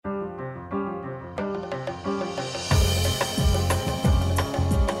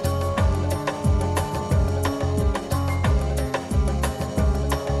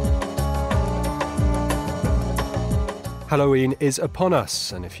Halloween is upon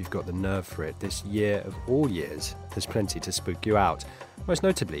us, and if you've got the nerve for it, this year of all years, there's plenty to spook you out. Most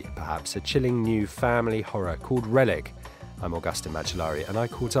notably, perhaps, a chilling new family horror called Relic. I'm Augustin Macellari, and I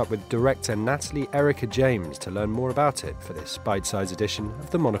caught up with director Natalie Erika James to learn more about it for this bite-sized edition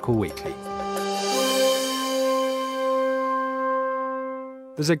of the Monocle Weekly.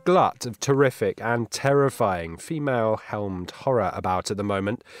 There's a glut of terrific and terrifying female-helmed horror about at the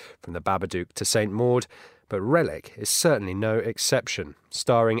moment, from The Babadook to St Maud, but Relic is certainly no exception.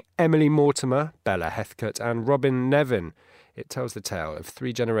 Starring Emily Mortimer, Bella Heathcote and Robin Nevin, it tells the tale of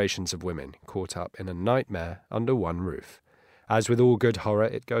 3 generations of women caught up in a nightmare under one roof. As with all good horror,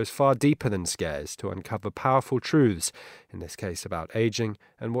 it goes far deeper than scares to uncover powerful truths, in this case about ageing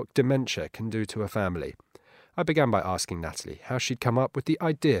and what dementia can do to a family. I began by asking Natalie how she'd come up with the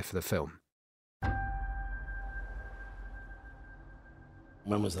idea for the film.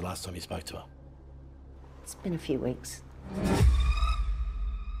 When was the last time you spoke to her? It's been a few weeks.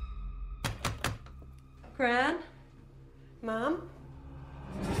 Gran? Mom?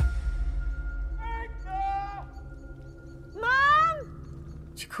 Mom!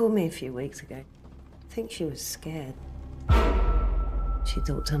 She called me a few weeks ago. I think she was scared. She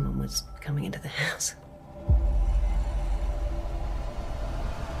thought someone was coming into the house.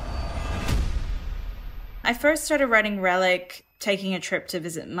 I first started writing Relic taking a trip to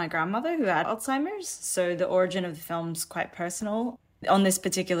visit my grandmother who had Alzheimer's, so the origin of the film's quite personal. On this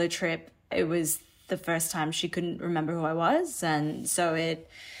particular trip, it was the first time she couldn't remember who I was, and so it,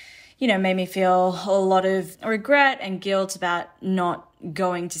 made me feel a lot of regret and guilt about not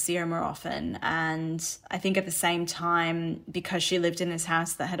going to see her more often. And I think at the same time, because she lived in this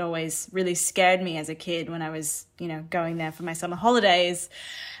house that had always really scared me as a kid when I was, going there for my summer holidays,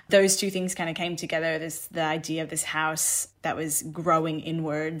 those two things kind of came together. The idea of this house that was growing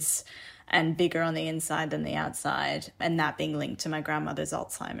inwards and bigger on the inside than the outside, and that being linked to my grandmother's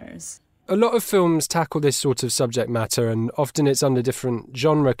Alzheimer's. A lot of films tackle this sort of subject matter, and often it's under different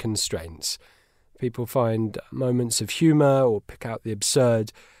genre constraints. People find moments of humour or pick out the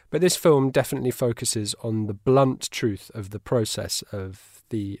absurd, but this film definitely focuses on the blunt truth of the process of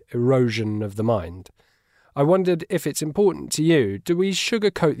the erosion of the mind. I wondered if it's important to you. Do we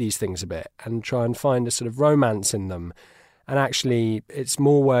sugarcoat these things a bit and try and find a sort of romance in them? And actually, it's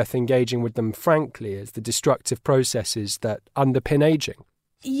more worth engaging with them frankly as the destructive processes that underpin ageing.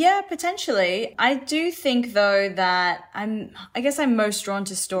 Yeah, potentially. I do think, though, that I'm most drawn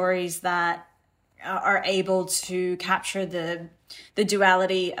to stories that are able to capture the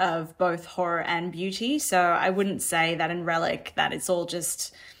duality of both horror and beauty. So I wouldn't say that in Relic that it's all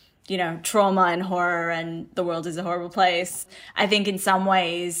just, trauma and horror and the world is a horrible place. I think in some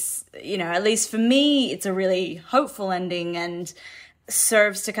ways, at least for me, it's a really hopeful ending and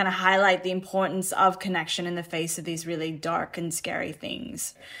serves to kind of highlight the importance of connection in the face of these really dark and scary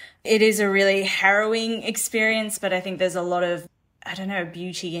things. It is a really harrowing experience, but I think there's a lot of,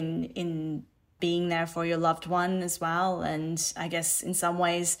 beauty in being there for your loved one as well. And I guess in some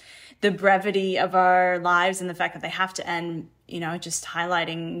ways, the brevity of our lives and the fact that they have to end, just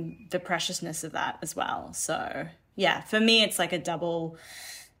highlighting the preciousness of that as well. So yeah, for me, it's like a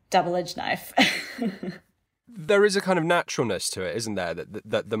double-edged knife. There is a kind of naturalness to it, isn't there?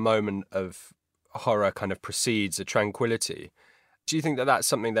 That the moment of horror kind of precedes a tranquility. Do you think that that's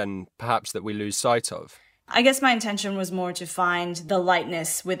something then perhaps that we lose sight of? I guess my intention was more to find the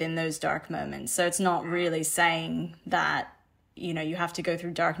lightness within those dark moments. So it's not really saying that, you have to go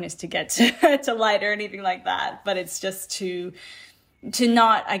through darkness to get to light or anything like that. But it's just to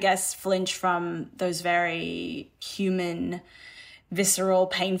not, I guess, flinch from those very human, visceral,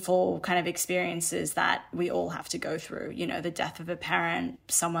 painful kind of experiences that we all have to go through. The death of a parent,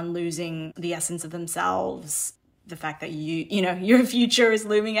 someone losing the essence of themselves, the fact that your future is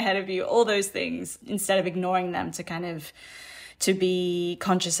looming ahead of you, all those things, instead of ignoring them, to be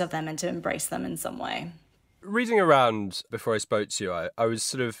conscious of them and to embrace them in some way. Reading around before I spoke to you, I was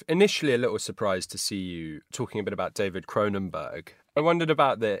sort of initially a little surprised to see you talking a bit about David Cronenberg. I wondered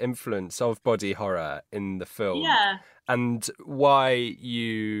about the influence of body horror in the film. Yeah. And why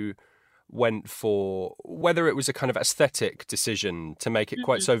you went for, whether it was a kind of aesthetic decision to make it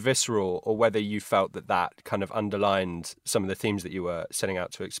quite so visceral, or whether you felt that kind of underlined some of the themes that you were setting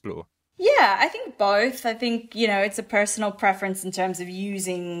out to explore. Yeah, I think both. I think, it's a personal preference in terms of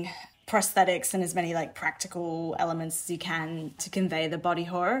using prosthetics and as many practical elements as you can to convey the body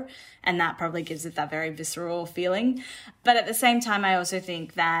horror, and that probably gives it that very visceral feeling. But at the same time, I also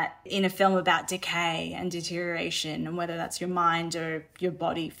think that in a film about decay and deterioration, and whether that's your mind or your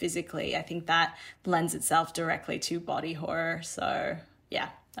body physically, I think that lends itself directly to body horror. So yeah,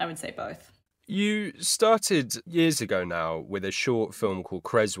 I would say both. You started years ago now with a short film called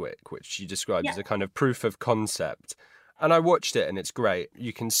Creswick, which you described as a kind of proof of concept. And I watched it and it's great.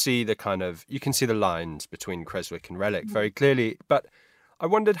 You can see the lines between Creswick and Relic very clearly. But I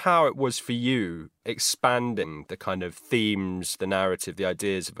wondered how it was for you expanding the kind of themes, the narrative, the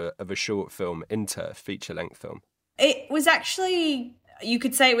ideas of a short film into a feature-length film. It was actually, you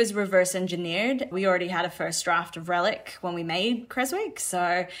could say it was reverse engineered. We already had a first draft of Relic when we made Creswick,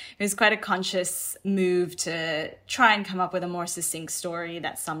 so it was quite a conscious move to try and come up with a more succinct story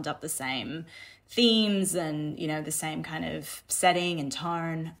that summed up the same themes and, the same kind of setting and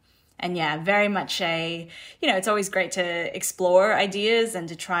tone. And yeah, very much it's always great to explore ideas and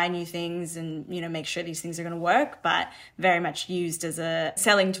to try new things and, make sure these things are going to work, but very much used as a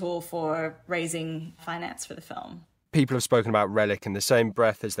selling tool for raising finance for the film. People have spoken about Relic in the same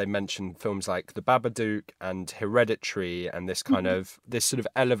breath as they mentioned films like The Babadook and Hereditary and this kind of, this sort of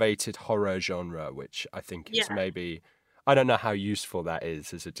elevated horror genre, which I think is maybe, I don't know how useful that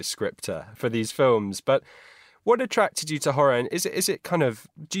is as a descriptor for these films, but what attracted you to horror? And is it kind of,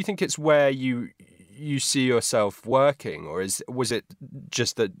 do you think it's where you see yourself working, or was it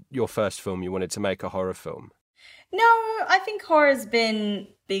just that your first film you wanted to make a horror film? No, I think horror has been a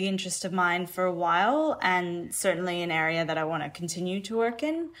big interest of mine for a while and certainly an area that I want to continue to work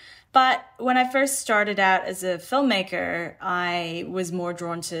in. But when I first started out as a filmmaker, I was more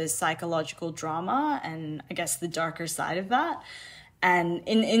drawn to psychological drama and I guess the darker side of that. And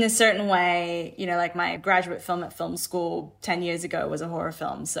in a certain way, like my graduate film at film school 10 years ago was a horror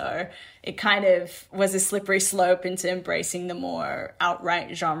film. So it kind of was a slippery slope into embracing the more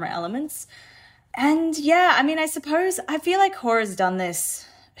outright genre elements. And yeah, I suppose I feel like horror's done this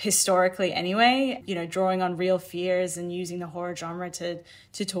historically anyway, drawing on real fears and using the horror genre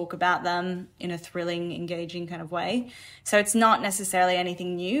to talk about them in a thrilling, engaging kind of way. So it's not necessarily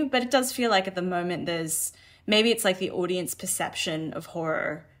anything new, but it does feel like at the moment maybe it's like the audience perception of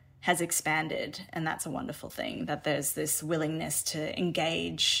horror has expanded, and that's a wonderful thing, that there's this willingness to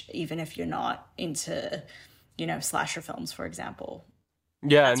engage even if you're not into, slasher films, for example.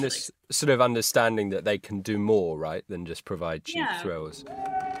 Yeah, that's and this sort of understanding that they can do more, right, than just provide cheap thrills.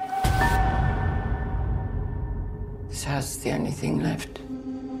 This house is the only thing left.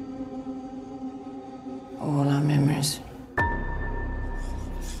 All our memories.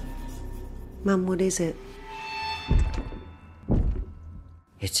 Mum, what is it?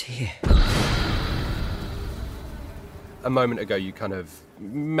 It's here. A moment ago, you kind of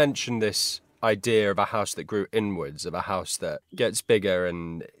mentioned this idea of a house that grew inwards, of a house that gets bigger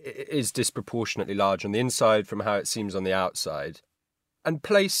and is disproportionately large on the inside from how it seems on the outside. And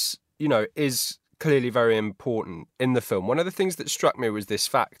place, is clearly very important in the film. One of the things that struck me was this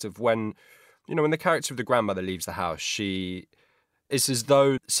fact of when the character of the grandmother leaves the house, it's as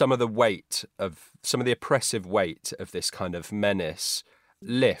though some of the oppressive weight of this kind of menace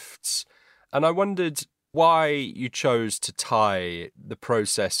lifts. And I wondered why you chose to tie the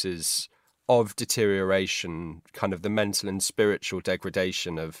processes of deterioration, kind of the mental and spiritual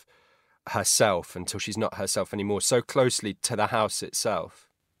degradation of herself until she's not herself anymore, so closely to the house itself.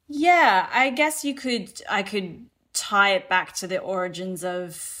 Yeah, I guess I could tie it back to the origins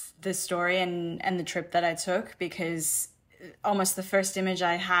of the story and the trip that I took, because almost the first image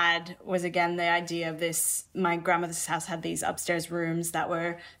I had was, again, the idea of this. My grandmother's house had these upstairs rooms that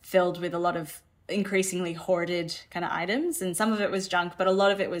were filled with a lot of increasingly hoarded kind of items. And some of it was junk, but a lot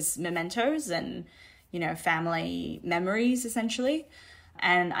of it was mementos and, family memories, essentially.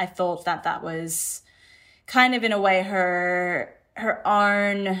 And I thought that was kind of, in a way, her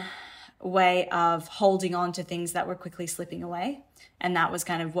own way of holding on to things that were quickly slipping away. And that was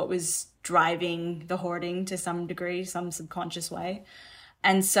kind of what was driving the hoarding to some degree, some subconscious way.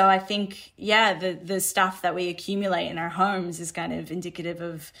 And so I think, the stuff that we accumulate in our homes is kind of indicative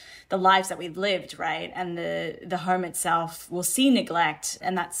of the lives that we've lived, right? And the home itself will see neglect,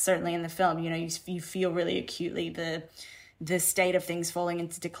 and that's certainly in the film. You feel really acutely the state of things falling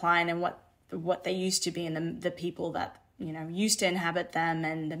into decline and what they used to be and the people that, used to inhabit them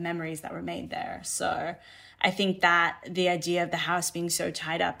and the memories that were made there. So I think that the idea of the house being so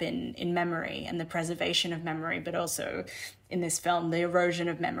tied up in memory and the preservation of memory, but also in this film, the erosion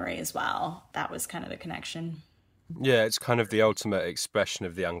of memory as well, that was kind of the connection. Yeah, it's kind of the ultimate expression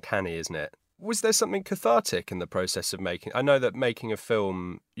of the uncanny, isn't it? Was there something cathartic in the process of making? I know that making a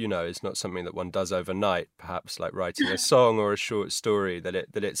film, is not something that one does overnight, perhaps like writing a song or a short story, that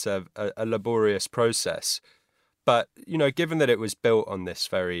it's a laborious process. But, given that it was built on this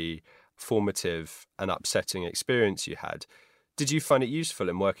very formative and upsetting experience you had, did you find it useful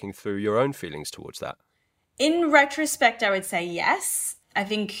in working through your own feelings towards that? In retrospect, I would say yes. I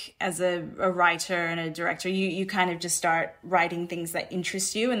think as a writer and a director, you kind of just start writing things that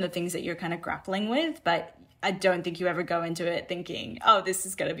interest you and the things that you're kind of grappling with. But I don't think you ever go into it thinking, oh, this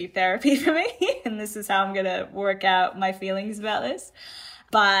is going to be therapy for me and this is how I'm going to work out my feelings about this.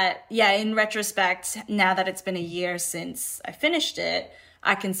 But yeah, in retrospect, now that it's been a year since I finished it,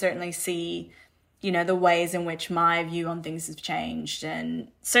 I can certainly see, you know, the ways in which my view on things has changed. And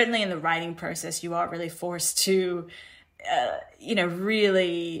certainly in the writing process, you are really forced to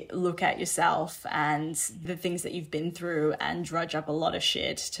really look at yourself and the things that you've been through and drudge up a lot of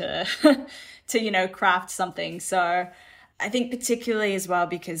shit to, craft something. So I think particularly as well,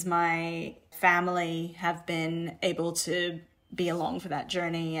 because my family have been able to be along for that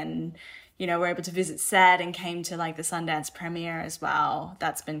journey and, were able to visit set and came to like the Sundance premiere as well.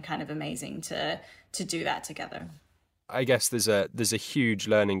 That's been kind of amazing to do that together. I guess there's a huge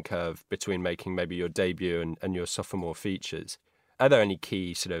learning curve between making maybe your debut and your sophomore features. Are there any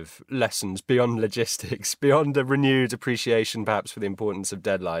key sort of lessons beyond logistics, beyond a renewed appreciation perhaps for the importance of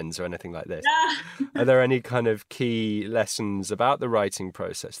deadlines or anything like this? Are there any kind of key lessons about the writing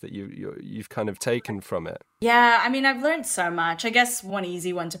process that you've kind of taken from it? Yeah, I mean, I've learned so much. I guess one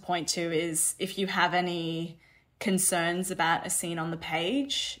easy one to point to is if you have any concerns about a scene on the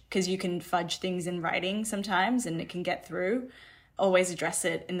page, because you can fudge things in writing sometimes and it can get through, always address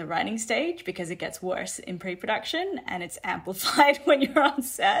it in the writing stage because it gets worse in pre-production and it's amplified when you're on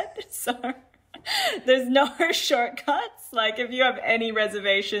set. So there's no shortcuts. Like if you have any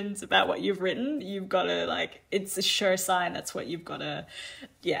reservations about what you've written, you've got to it's a sure sign that's what you've got to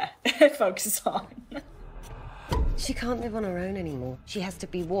focus on. She can't live on her own anymore. She has to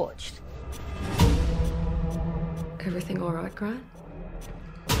be watched. Everything all right, Grant?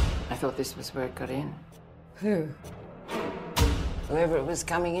 I thought this was where it got in. Who? Whoever it was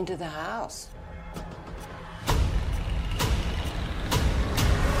coming into the house.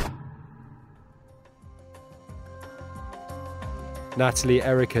 Natalie,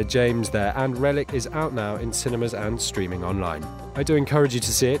 Erika, James there, and Relic is out now in cinemas and streaming online. I do encourage you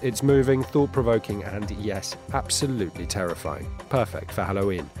to see it. It's moving, thought-provoking, and yes, absolutely terrifying. Perfect for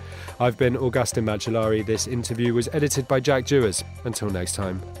Halloween. I've been Augustin Macellari. This interview was edited by Jack Dewars. Until next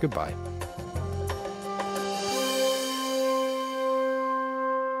time, goodbye.